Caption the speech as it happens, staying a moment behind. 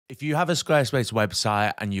If you have a Squarespace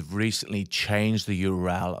website and you've recently changed the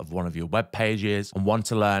URL of one of your web pages and want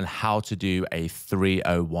to learn how to do a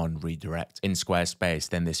 301 redirect in Squarespace,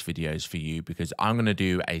 then this video is for you, because I'm going to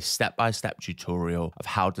do a step-by-step tutorial of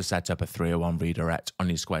how to set up a 301 redirect on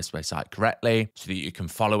your Squarespace site correctly so that you can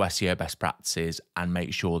follow SEO best practices and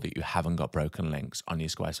make sure that you haven't got broken links on your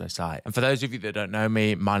Squarespace site. And for those of you that don't know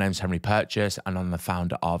me, my name's Henry Purchase and I'm the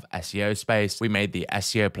founder of SEO Space. We made the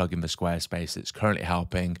SEO plugin for Squarespace that's currently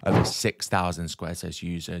helping over 6,000 Squarespace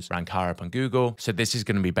users rank higher up on Google. So this is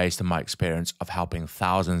going to be based on my experience of helping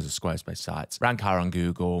thousands of Squarespace sites rank higher on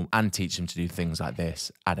Google and teach them to do things like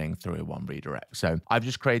this, adding 301 redirect. So I've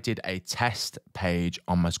just created a test page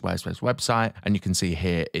on my Squarespace website, and you can see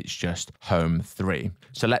here it's just home 3.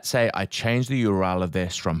 So let's say I change the URL of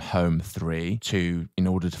this from home 3 to, in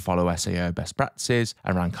order to follow SEO best practices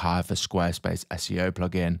and rank higher for Squarespace SEO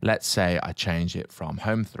plugin. Let's say I change it from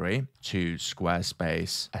home 3 to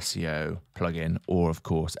Squarespace SEO plugin, or of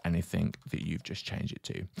course anything that you've just changed it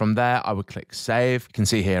to. From there, I would click save. You can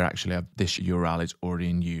see here actually this URL is already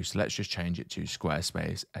in use. Let's just change it to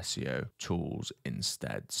Squarespace SEO tools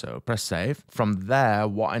instead. So press save. From there,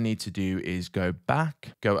 what I need to do is go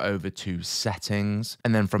back, go over to settings,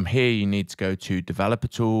 and then from here you need to go to developer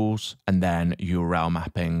tools and then URL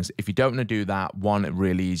mappings. If you don't want to do that, one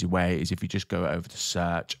really easy way is if you just go over to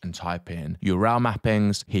search and type in URL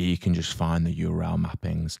mappings. Here you can just find the URL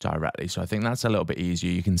mappings directly. So I think that's a little bit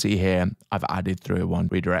easier. You can see here I've added 301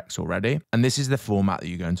 redirects already, and this is the format that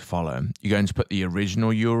you're going to follow. You're going to put the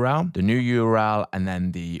original URL, the new URL, and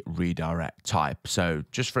then the redirect type. So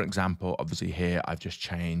just for example, obviously here I've just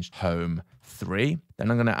changed home 3.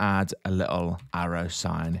 Then I'm going to add a little arrow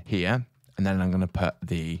sign here, and then I'm going to put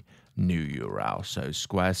the new URL. So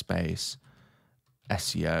Squarespace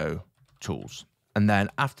SEO tools. And then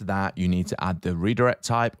after that, you need to add the redirect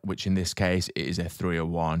type, which in this case is a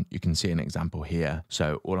 301. You can see an example here.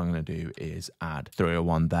 So all I'm going to do is add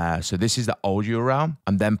 301 there. So this is the old URL.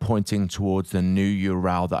 I'm then pointing towards the new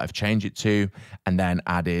URL that I've changed it to, and then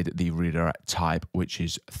added the redirect type, which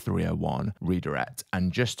is 301 redirect.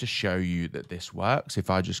 And just to show you that this works, if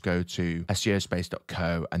I just go to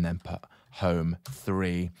seospace.co and then put home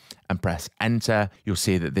 3 and press enter, you'll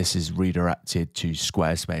see that this is redirected to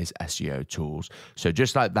Squarespace SEO tools. So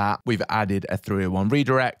just like that, we've added a 301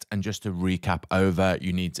 redirect. And just to recap over,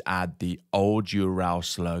 you need to add the old URL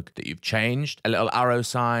slug that you've changed, a little arrow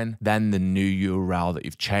sign, then the new URL that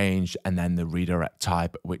you've changed, and then the redirect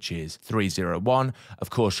type, which is 301. Of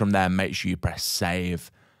course, from there, make sure you press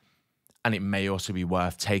save. And it may also be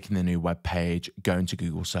worth taking the new web page, going to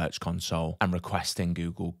Google Search Console and requesting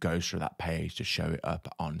Google goes through that page to show it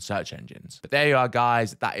up on search engines. But there you are,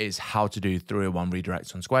 guys. That is how to do 301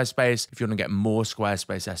 redirects on Squarespace. If you want to get more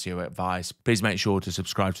Squarespace SEO advice, please make sure to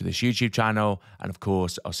subscribe to this YouTube channel. And of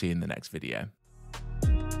course, I'll see you in the next video.